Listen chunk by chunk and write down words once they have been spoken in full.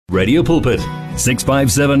Radio Pulpit,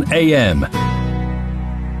 657 AM.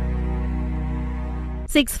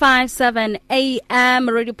 657 AM,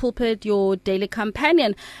 Radio Pulpit, your daily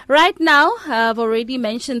companion. Right now, I've already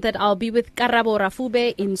mentioned that I'll be with Karabo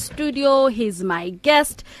Rafube in studio. He's my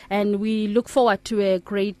guest, and we look forward to a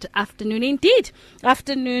great afternoon indeed.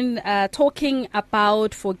 Talking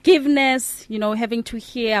about forgiveness, having to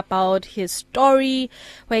hear about his story,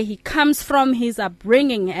 where he comes from, his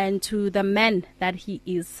upbringing, and to the man that he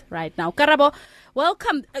is right now. Karabo,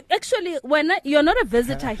 welcome. Actually, you're not a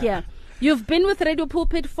visitor here. You've been with Radio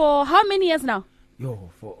Pulpit for how many years now?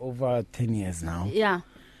 For over 10 years now. Yeah.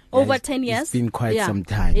 Over 10 years? It's been quite some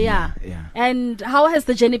time. Yeah. And how has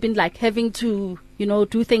the journey been like, having to,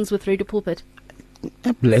 do things with Radio Pulpit?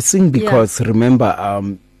 A blessing, because remember,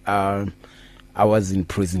 I was in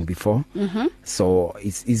prison before. Mm-hmm. So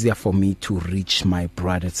it's easier for me to reach my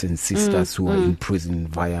brothers and sisters who are in prison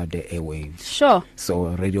via the airwaves. Sure.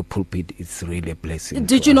 So Radio Pulpit is really a blessing.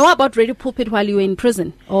 Did you know about Radio Pulpit while you were in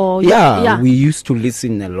prison? Or we used to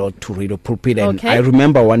listen a lot to Radio Pulpit. And I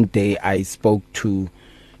remember one day I spoke to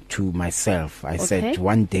myself. I said,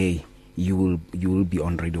 one day you will be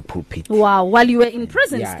on Radio Pulpit. Wow, while you were in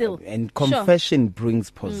prison still. And confession brings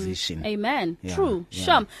position. Amen. True.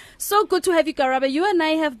 Sure. So good to have you, Karabo. You and I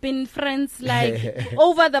have been friends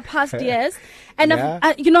over the past years. And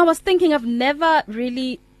I was thinking, I've never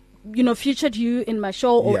really featured you in my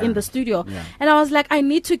show or in the studio. Yeah. And I was like, I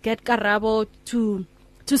need to get Karabo to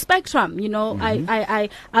Spectrum. I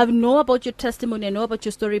know about your testimony, I know about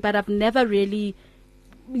your story, but I've never really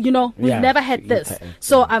we've never had this.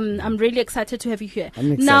 So I'm really excited to have you here.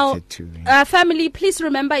 I'm excited now, too. Family, please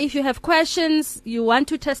remember, if you have questions, you want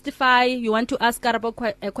to testify, you want to ask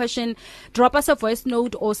Karabo a question, drop us a voice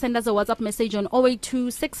note or send us a WhatsApp message on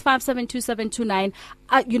 082-657-2729.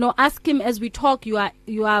 Ask him as we talk. You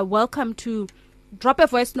are welcome to drop a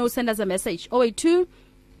voice note, send us a message.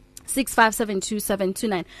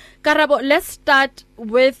 082-657-2729. Karabo, let's start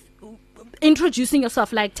with introducing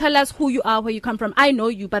yourself. Like, tell us who you are, where you come from. I know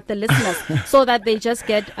you, but the listeners, so that they just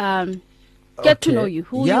get to know you,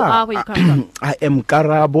 who you are, where you come from. I am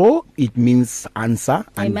Karabo. It means answer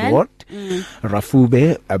and word.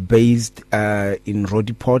 Rafube, based in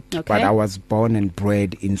Rodiport, but I was born and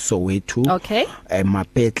bred in Soweto.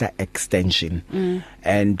 Mapetla extension.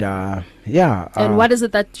 And and what is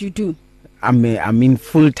it that you do? I'm in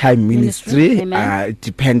full-time ministry,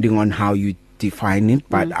 depending on how you define it,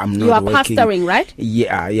 but I'm not. You are working. pastoring, right?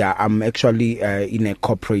 Yeah. I'm actually in a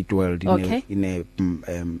corporate world, in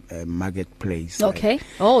a marketplace. Okay.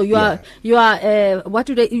 You are. What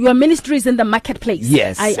do they? Your ministry is in the marketplace.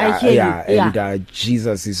 Yes. I hear you. And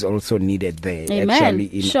Jesus is also needed there. Amen. Actually,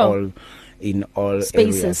 in all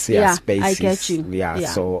spaces. Areas. Spaces. I get you.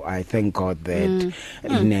 So I thank God that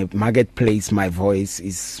in a marketplace, my voice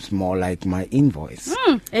is more like my invoice.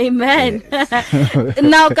 Amen.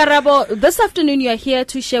 Now, Karabo, this afternoon you are here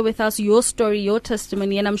to share with us your story, your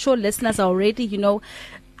testimony, and I'm sure listeners are already,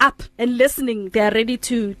 up and listening. They are ready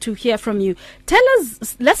to hear from you. Tell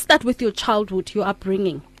us, let's start with your childhood, your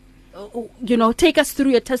upbringing. Take us through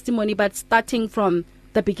your testimony, but starting from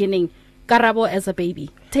the beginning. Karabo as a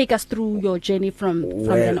baby. Take us through your journey from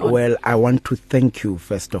then on. Well, I want to thank you,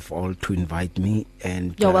 first of all, to invite me.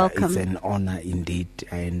 And you're welcome. It's an honor indeed.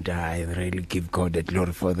 And I really give God the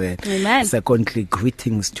glory for that. Amen. Secondly,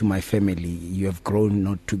 greetings to my family. You have grown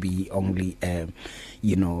not to be only,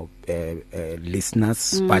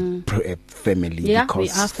 listeners, but family.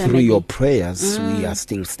 Because through your prayers, we are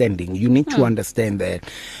still standing. You need to understand that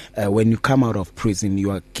when you come out of prison,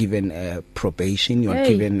 you are given probation. You are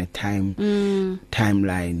given a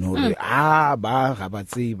timeline.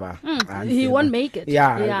 He won't make it.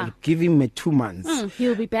 Give him 2 months.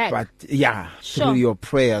 He'll be back. But through your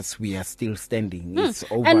prayers, we are still standing. It's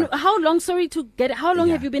over. And how long? How long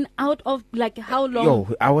have you been out of? How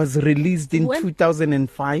long? I was released in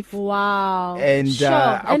 2005. Wow. And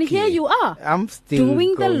and here you are. I'm still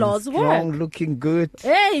doing the Lord's work, looking good.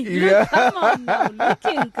 Hey, come on now,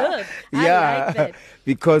 looking good. I like that.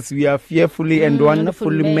 Because we are fearfully and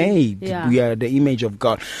wonderfully made. Yeah. We are the image of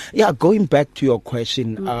God. Going back to your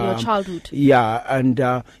question. Your childhood.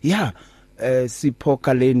 Sipho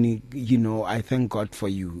Kaleni, I thank God for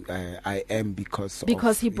you. I am because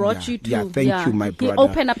he brought you to. Thank you, my brother. He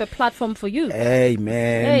opened up a platform for you.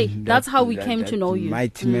 Amen. Hey, that's how we came to know you.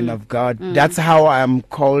 Mighty man of God. That's how I am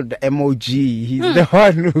called MOG. He's the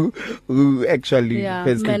one who actually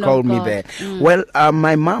basically called me that. Well,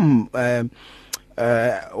 my mom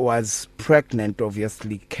was pregnant,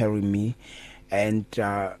 obviously carrying me, and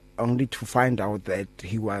only to find out that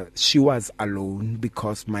she was alone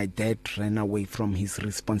because my dad ran away from his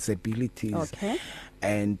responsibilities.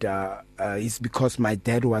 and it's because my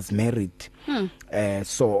dad was married.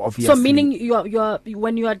 So obviously, so meaning you're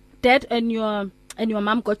when your dad and your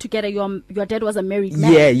mom got together, your dad was a married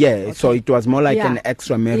man. Yeah. Okay. So it was more like an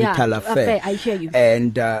extramarital affair. I hear you.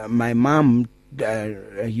 And my mom,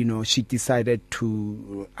 she decided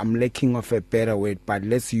to, I'm lacking of a better word, but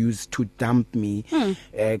let's use to dump me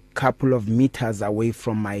a couple of meters away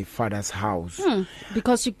from my father's house.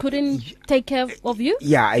 Because she couldn't take care of you?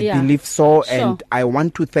 Yeah, I believe so. Sure. And I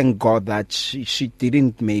want to thank God that she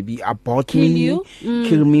didn't maybe abort kill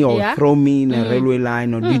me or throw me in a railway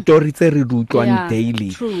line or daily.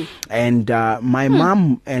 True. And my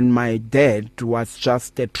mom and my dad was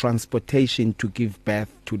just a transportation to give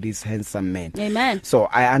birth to this handsome man. Amen. So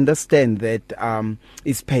I understand that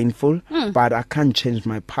it's painful, but I can't change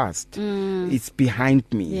my past. It's behind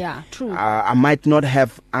me. Yeah, true. I might not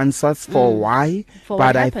have answers for why,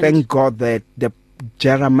 but I thank God that the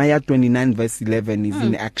Jeremiah 29 verse 11 is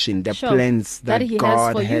in action. The plans that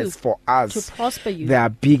God has for us to prosper you, they are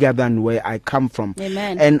bigger than where I come from.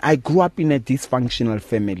 Amen. And I grew up in a dysfunctional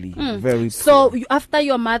family. Very so poor. After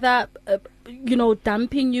your mother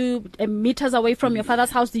dumping you meters away from your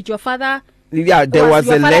father's house, did your father... Yeah, there was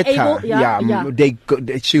a letter.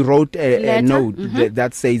 Able? She wrote a note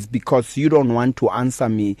that says, because you don't want to answer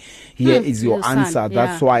me, here is your answer.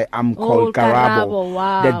 That's why I'm called Karabo.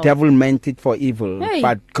 Wow. The devil meant it for evil,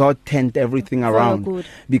 but God turned everything around.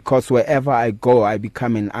 Because wherever I go, I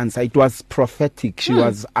become an answer. It was prophetic. She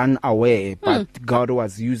was unaware, but God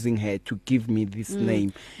was using her to give me this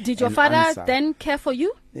name. Did your father then care for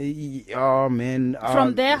you? Oh man!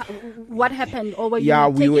 From there, what happened? Or were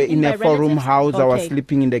we were in a four-room house. I was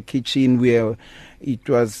sleeping in the kitchen where it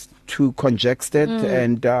was too congested,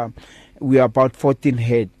 and we were about 14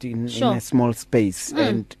 head in a small space,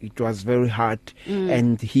 and it was very hard.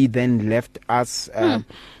 And he then left us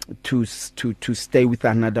to stay with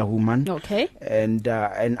another woman. Okay. And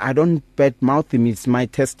I don't badmouth him. It's my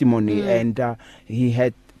testimony. And he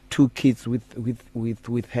had 2 kids with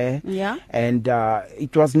her. Yeah. And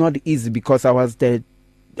it was not easy because I was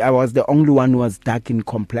the only one who was dark in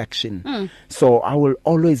complexion. So I will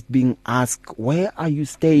always being asked, where are you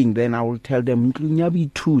staying? Then I will tell them,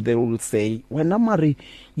 Nyabi too. They will say, when I'm married,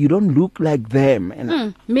 you don't look like them.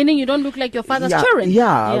 And meaning you don't look like your father's children.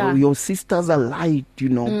 Yeah, your sisters are light,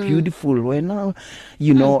 beautiful. When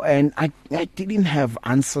and I didn't have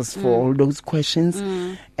answers for all those questions.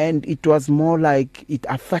 And it was more like it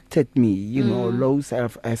affected me, low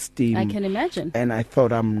self-esteem. I can imagine. And I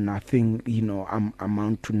thought I'm nothing, I'm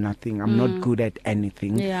amount to nothing. I'm not good at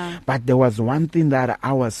anything. Yeah. But there was one thing that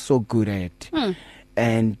I was so good at,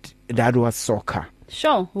 and that was soccer.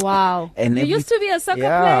 Sure. Wow. And you used to be a soccer player?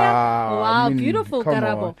 Wow, beautiful,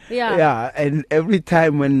 Karabo. Yeah, and every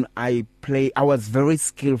time when I play, I was very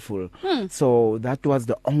skillful. So that was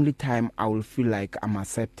the only time I will feel like I'm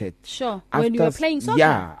accepted. Sure. When you were playing soccer?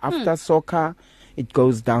 Yeah, after soccer, it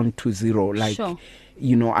goes down to zero. Like,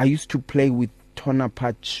 I used to play with torn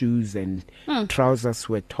apart shoes and trousers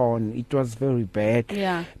were torn. It was very bad.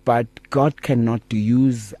 Yeah. But God cannot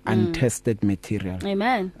use untested material.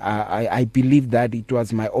 Amen. I believe that it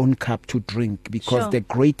was my own cup to drink because the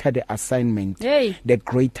greater the assignment, the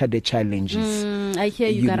greater the challenges. I hear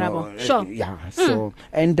you, Karabo. Sure. Yeah. So,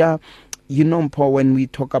 and Mpho, when we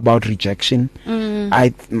talk about rejection,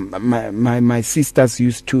 my sisters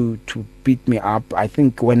used to beat me up. I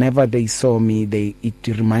think whenever they saw me, it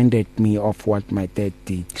reminded me of what my dad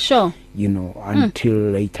did. Sure. Until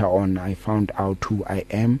later on, I found out who I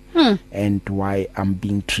am and why I'm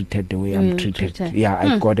being treated the way I'm treated. Yeah,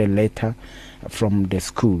 I got a letter from the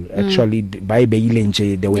school. Actually, by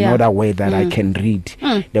Beilenje, they were not aware that I can read.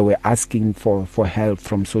 They were asking for help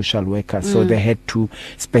from social workers, so they had to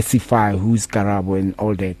specify who's Karabo and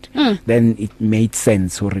all that. Then it made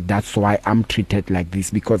sense. Or that's why I'm treated like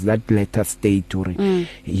this, because that letter stated,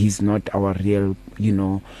 he's not our real,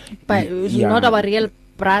 but not our real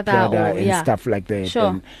brother and stuff like that.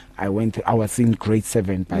 Sure. And I was in grade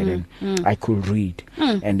 7 by then. I could read.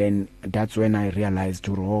 And then that's when I realized,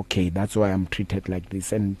 okay, that's why I'm treated like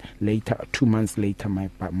this. And later, 2 months later, my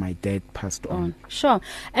dad passed on. Sure.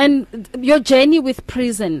 And your journey with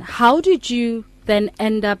prison, how did you then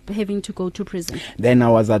end up having to go to prison? Then I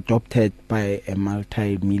was adopted by a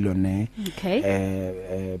multi-millionaire.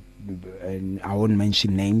 Okay. And I won't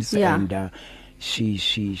mention names. Yeah. And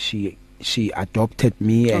she adopted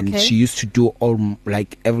me, and she used to do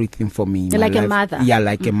everything for me. Like a mother. Yeah,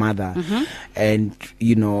 like a mother. And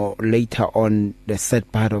later on, the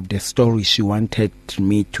sad part of the story, she wanted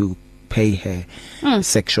me to pay her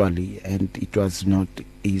sexually, and it was not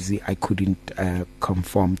easy. I couldn't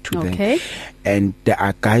conform to that. And there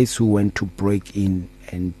are guys who went to break in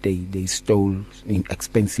and they stole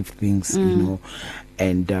expensive things, you know,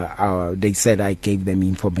 and they said I gave them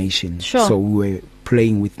information. Sure. So we were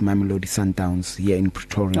playing with Mamelodi Sundowns here in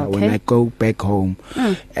Pretoria. Okay. When I go back home,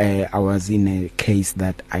 I was in a case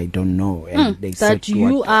that I don't know, and they said that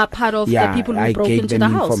you are part of the people who broke into the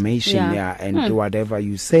house. I gave them information, and whatever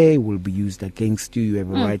you say will be used against you. You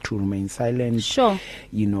have a right to remain silent. Sure.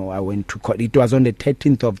 You know, I went to court. It was on the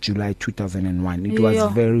 13th of July 2001. It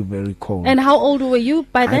was very, very cold. And how old were you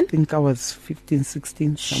by then? I think I was 15,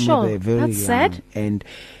 16. Sure. There, very That's young. Sad. And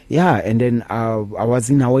and then I was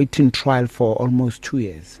in a waiting trial for almost 2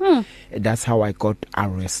 years. That's how I got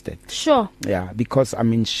arrested. Sure. Yeah, because I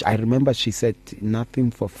mean, I remember she said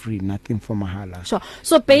nothing for free, nothing for mahala. Sure.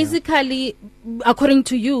 So basically, according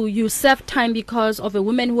to you, you served time because of a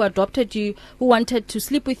woman who adopted you, who wanted to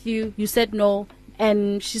sleep with you. You said no.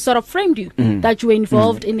 And she sort of framed you that you were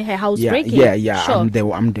involved in her housebreaking. Yeah. Sure. I'm the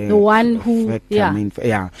one who,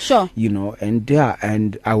 Sure. You know,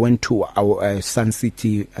 and I went to our Sun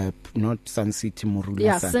City, not Sun City Murula.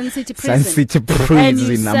 Yeah, Sun City Prison. Sun City Prison. And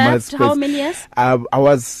you served how many years? I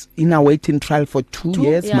was in a waiting trial for 2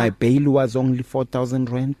 years. Yeah. My bail was only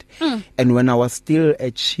 4,000 rand. And when I was still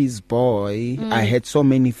a cheese boy, I had so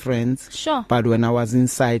many friends. Sure. But when I was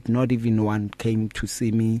inside, not even one came to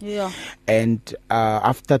see me. Yeah. And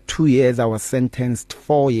after 2 years, I was sentenced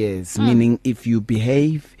 4 years, meaning if you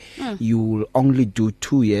behave, you will only do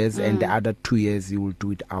 2 years, and the other 2 years you will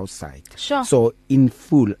do it outside. Sure. So in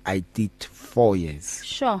full, I did 4 years.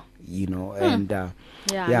 Sure. You know, and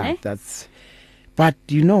that's. But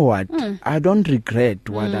you know what? I don't regret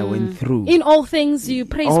what I went through. In all things, you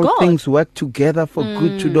praise God. All things work together for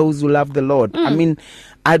good to those who love the Lord. I mean,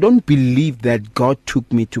 I don't believe that God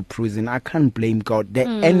took me to prison. I can't blame God. The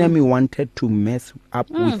enemy wanted to mess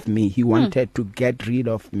up with me. He wanted to get rid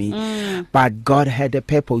of me. But God had a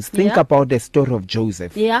purpose. Think about the story of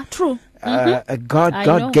Joseph. Yeah, true.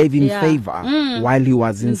 God gave him favor while he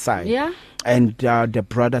was inside. Yeah. And the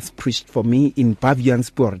brothers preached for me in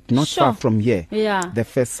Bavianspoort, not far from here. Yeah. The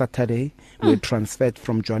first Saturday, we transferred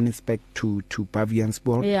from Johannesburg to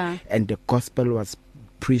Bavianspoort, and the gospel was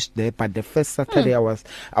preached there. But the first Saturday, I was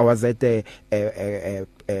at the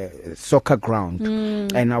soccer ground,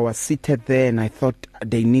 and I was seated there, and I thought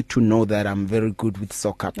they need to know that I'm very good with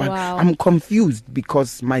soccer. But I'm confused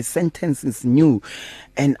because my sentence is new,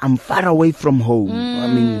 and I'm far away from home. I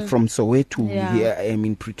mean, from Soweto, here I am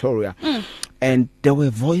in Pretoria. And there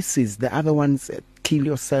were voices. The other one said, kill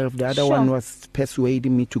yourself. The other one was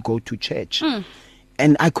persuading me to go to church.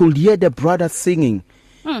 And I could hear the brothers singing.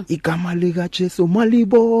 And in the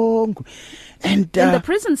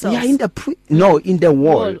prison cells? Yeah, in the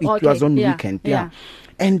wall. It was on weekend. Yeah.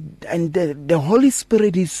 And the Holy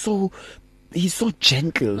Spirit is he's so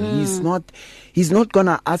gentle. He's not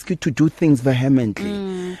gonna ask you to do things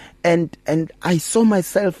vehemently. And I saw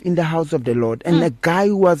myself in the house of the Lord, and a guy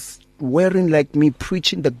who was wearing like me,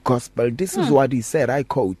 preaching the gospel. This is what he said, I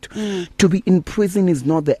quote, to be in prison is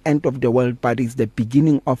not the end of the world, but is the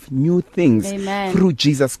beginning of new things through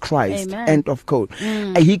Jesus Christ. End of quote.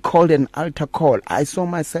 He called an altar call. I saw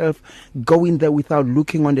myself going there without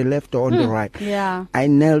looking on the left or on the right. I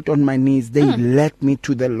knelt on my knees. They led me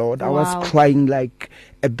to the Lord. I was crying like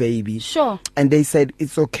a baby. Sure. And they said,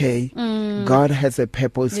 it's okay. God has a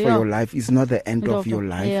purpose for your life. It's not the end of your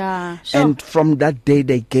life. Yeah. Sure. And from that day,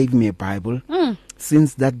 they gave me a Bible.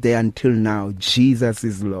 Since that day until now, Jesus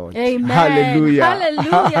is Lord. Amen. Hallelujah.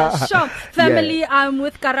 Hallelujah. Sure. Family, I'm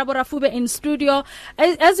with Karabo Rafube in studio.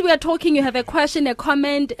 As we are talking, you have a question, a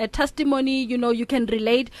comment, a testimony, you can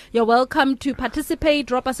relate. You're welcome to participate.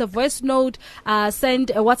 Drop us a voice note,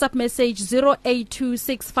 send a WhatsApp message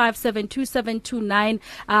 0826572729.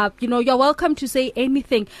 You're welcome to say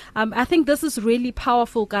anything. I think this is really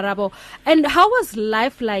powerful, Karabo. And how was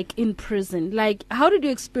life like in prison? Like, how did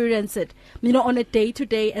you experience it? On a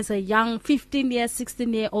day-to-day as a young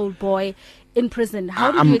 16-year-old boy in prison.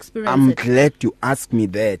 How did you experience it? I'm glad you asked me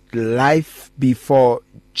that. Life before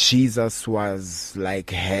Jesus was like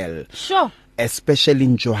hell. Sure. Especially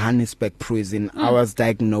in Johannesburg prison. I was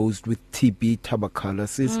diagnosed with TB,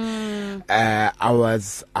 tuberculosis. I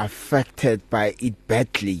was affected by it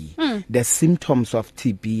badly. The symptoms of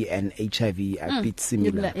TB and HIV are a bit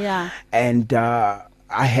similar. And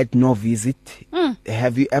I had no visit.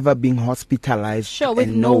 Have you ever been hospitalized? Sure, with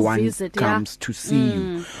and no one visit, comes to see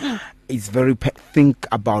you? It's very think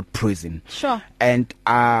about prison. Sure. And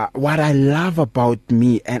what I love about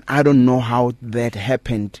me, and I don't know how that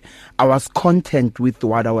happened, I was content with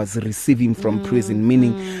what I was receiving from prison,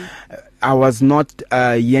 meaning I was not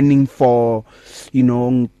yearning for,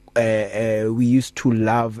 we used to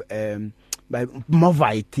love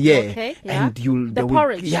Movite, Okay, yeah. And the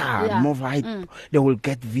porridge. Movite. They will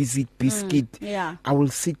get visit biscuit. I will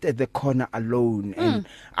sit at the corner alone, and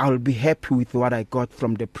I will be happy with what I got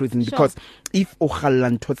from the prison, because if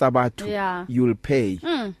Ohalan Tosabatu, you'll pay.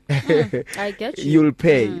 I get you. You'll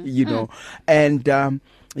pay, you know, and.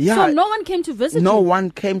 So no one came to visit you? No one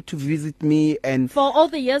came to visit me. And for all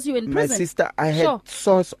the years you were in prison? My sister, I had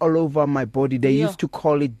sores all over my body. They used to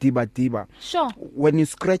call it diba. Sure. When you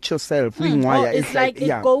scratch yourself, it's like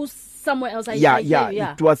it goes somewhere else.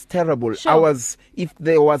 It was terrible. Sure. If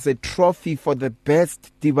there was a trophy for the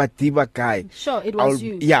best diba guy. Sure, it was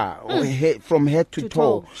you. Yeah, from head to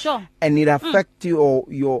toe. Sure. And it affects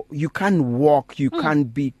you can't walk, you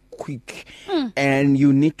can't be quick, and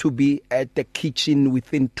you need to be at the kitchen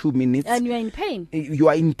within 2 minutes, and you are in pain. You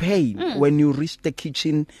are in pain when you reach the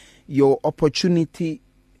kitchen. Your opportunity,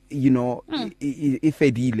 if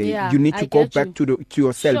a delay, you need to go back to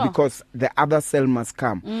your cell, because the other cell must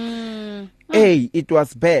come. Hey, it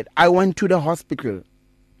was bad. I went to the hospital.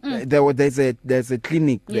 There's a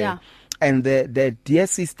clinic there. And the dear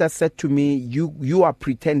sister said to me, you are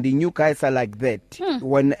pretending. You guys are like that.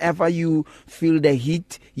 Whenever you feel the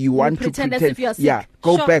heat, you want to pretend. As if you are sick.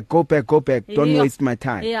 Go back. Don't waste my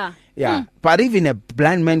time. But even a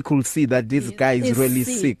blind man could see that this guy is really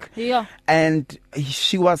sick. And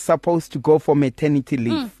she was supposed to go for maternity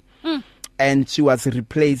leave. And she was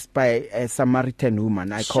replaced by a Samaritan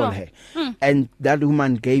woman, I call her. And that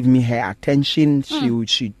woman gave me her attention.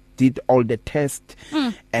 She did all the tests,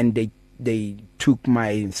 and they took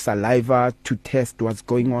my saliva to test what's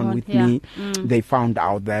going on with me. They found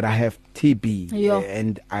out that I have TB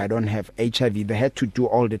and I don't have HIV. They had to do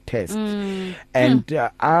all the tests. And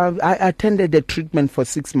I attended the treatment for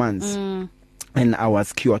 6 months, and I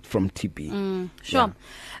was cured from TB. Sure.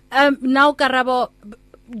 Now, Karabo,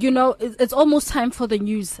 it's almost time for the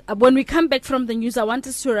news. When we come back from the news, I want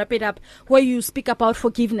us to wrap it up where you speak about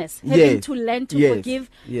forgiveness. Having to learn to forgive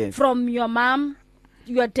from your mom,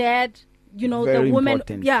 your dad, Very the woman,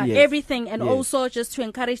 important. Everything. And also just to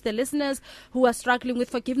encourage the listeners who are struggling with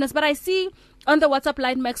forgiveness. But I see on the WhatsApp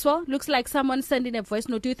line, Maxwell, looks like someone sending a voice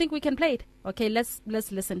note. Do you think we can play it? Okay, let's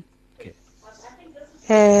listen. Okay.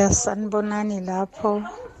 Sanbonani lapho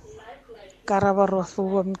Karabo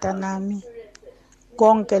Rafube mntanami.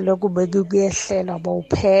 Konke lokhu bekuyehlela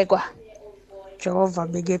bawuphekwa. Jehova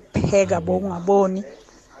bekepheka bongaboni.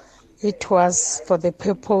 It was for the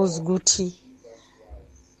purpose ukuthi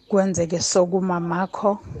kwenzeke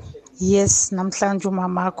sokumamakho. Yes, namhlanje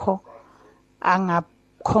umamakho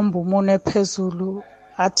angakhomba umuntu ephezulu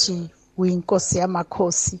athi uyinkosi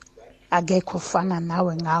yamakhosi, akekho fana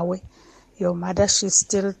nawe ngawe. Your mother, she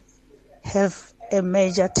still have a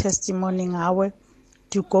major testimony ngawe.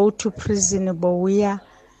 To go to prison boya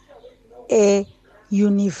a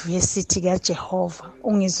university kaJehova.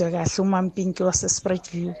 Ungizwe kahle uMampinki wase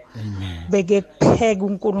Spreadview. Beke pheka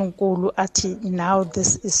uNkulunkulu athi now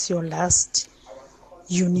this is your last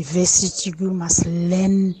university. You must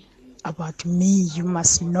learn about me. You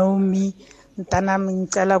must know me. Mntanami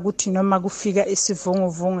ngicela ukuthi noma kufika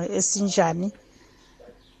isivunguvungu esinjani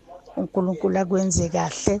uNkulunkulu akwenze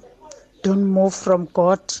kahle. Don't move from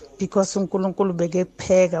God, because uNkulunkulu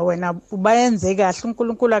bekepheka wena ubayenze kahle.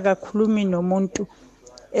 uNkulunkulu akakhulumi nomuntu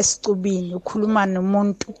esicubini, ukhuluma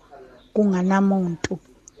nomuntu kunganamuntu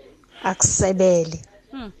akusebele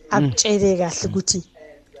akutshele kahle ukuthi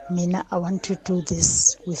mina I want to do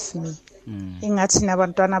this with me. Ingathi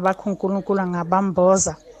nabantwana bakho uNkulunkulu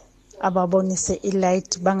angabamboza ababonise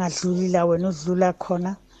ilight bangadluli la wena udlula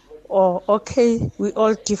khona. Oh, okay, we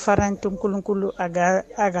all different. uNkulunkulu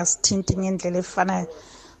agasithinti ngendlela efanayo.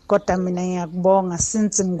 Kodwa mina ngiyakubonga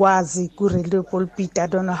since ngikwazi ku Radio Pulpit, I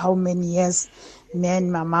don't know how many years, me and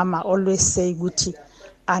my mama always say ukuthi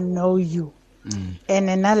I know you. And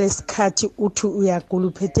nalesikhathi uthi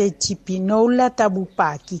uyaguluphethe TB no lata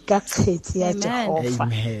bupaki ka kgetsi ya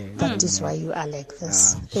Jehova. That is why you are like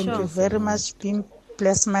this. Thank you very much.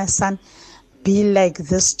 Bless my son. Be like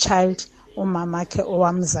this child. Umamakhe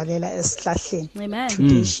owamzalela esihlahleni.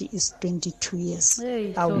 Today she is 22 years.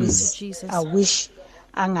 I wish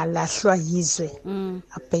angalahlwa yizwe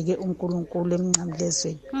abheke uNkulunkulu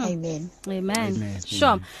emncamlezweni. Amen.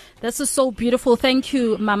 Sure. This is so beautiful. Thank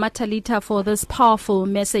you, Mama Talita, for this powerful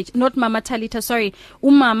message. Not Mama Talita, sorry.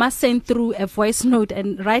 Umama sent through a voice note,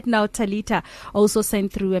 and right now Talita also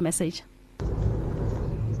sent through a message.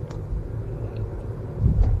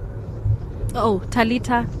 Oh,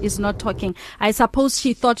 Talita is not talking. I suppose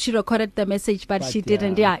she thought she recorded the message, but she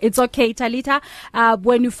didn't. Yeah, it's okay, Talita.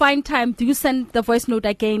 When you find time, do send the voice note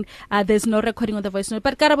again. There's no recording on the voice note.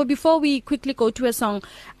 But Karabo, before we quickly go to a song,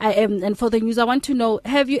 and for the news, I want to know,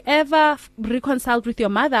 have you ever reconciled with your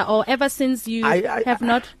mother, or ever since you have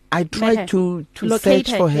not? I tried to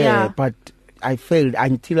search for her, but I failed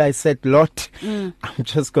until I said, Lord, I'm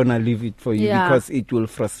just going to leave it for you because it will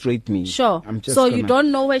frustrate me. Sure. So you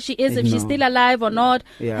don't know where she is, if she's still alive or not.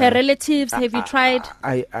 Her relatives, have you tried?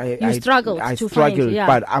 You struggled to find.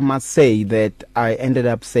 But I must say that I ended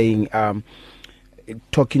up saying,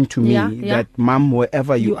 talking to me that, Mom,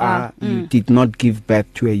 wherever you are, you did not give birth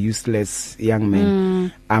to a useless young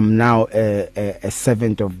man. I'm now a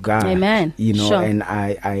servant of God. Amen. You know, and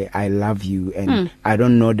I love you, and I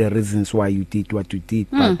don't know the reasons why you did what you did,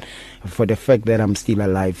 but for the fact that I'm still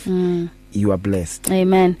alive, you are blessed.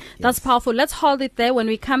 Amen. Yes. That's powerful. Let's hold it there. When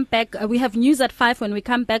we come back, we have news at 5. When we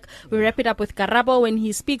come back, we wrap it up with Karabo when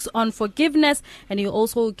he speaks on forgiveness, and he's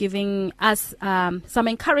also giving us some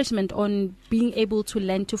encouragement on being able to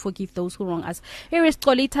learn to forgive those who wrong us. Here is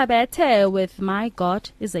Xolita Bete with My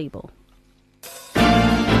God is Able.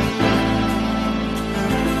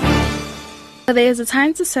 There is a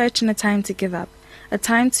time to search and a time to give up, a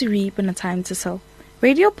time to reap and a time to sow.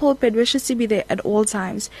 Radio Pulpit wishes to be there at all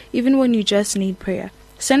times, even when you just need prayer.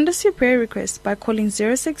 Send us your prayer requests by calling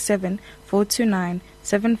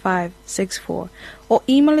 067-429-7564 or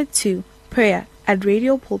email it to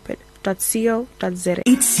prayer@radiopulpit.co.za.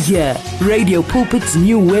 It's here. Radio Pulpit's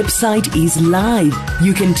new website is live.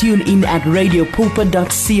 You can tune in at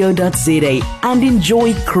radiopulpit.co.za and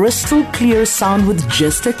enjoy crystal clear sound with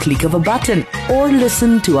just a click of a button, or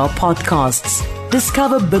listen to our podcasts.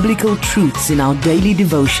 Discover biblical truths in our daily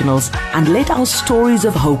devotionals and let our stories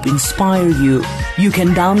of hope inspire you. You can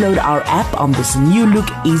download our app on this new look,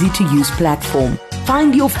 easy-to-use platform.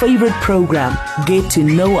 Find your favorite program, get to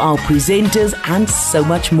know our presenters, and so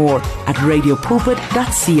much more at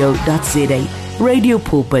radiopulpit.co.za. Radio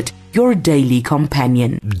Pulpit, your daily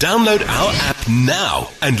companion. Download our app now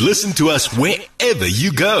and listen to us wherever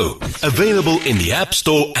you go. Available in the App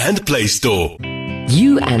Store and Play Store.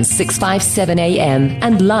 You and 657 AM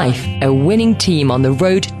and life, a winning team on the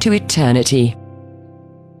road to eternity.